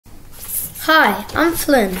Hi, I'm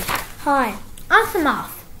Flynn. Hi, I'm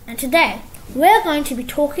Samath, and today we're going to be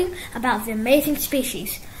talking about the amazing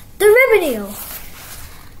species, the ribbon eel.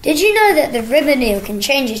 Did you know that the ribbon eel can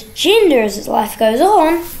change its gender as its life goes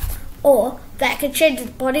on? Or that it can change its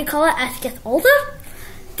body colour as it gets older?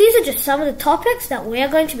 These are just some of the topics that we're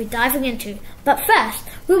going to be diving into, but first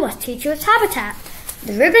we must teach you its habitat.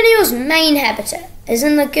 The ribbon eel's main habitat is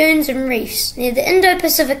in lagoons and reefs near the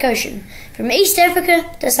Indo-Pacific Ocean, from East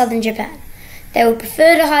Africa to southern Japan. They will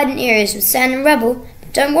prefer to hide in areas with sand and rubble,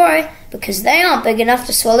 but don't worry, because they aren't big enough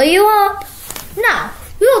to swallow you up. Now,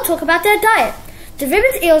 we will talk about their diet. The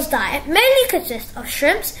ribbon eel's diet mainly consists of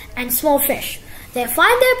shrimps and small fish. They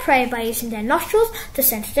find their prey by using their nostrils to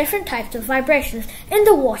sense different types of vibrations in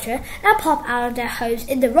the water and pop out of their holes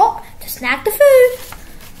in the rock to snag the food.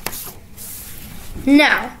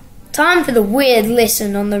 Now, time for the weird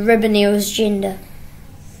lesson on the ribbon eel's gender.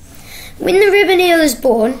 When the ribbon eel is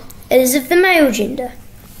born, it is of the male gender.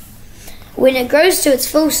 When it grows to its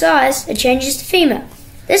full size, it changes to female.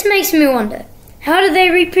 This makes me wonder, how do they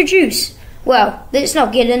reproduce? Well, let's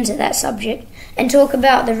not get into that subject and talk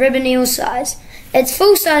about the ribbon eel's size. Its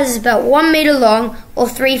full size is about 1 meter long or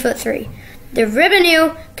 3'3". The ribbon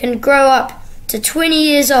eel can grow up to 20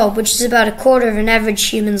 years old, which is about a quarter of an average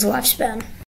human's lifespan.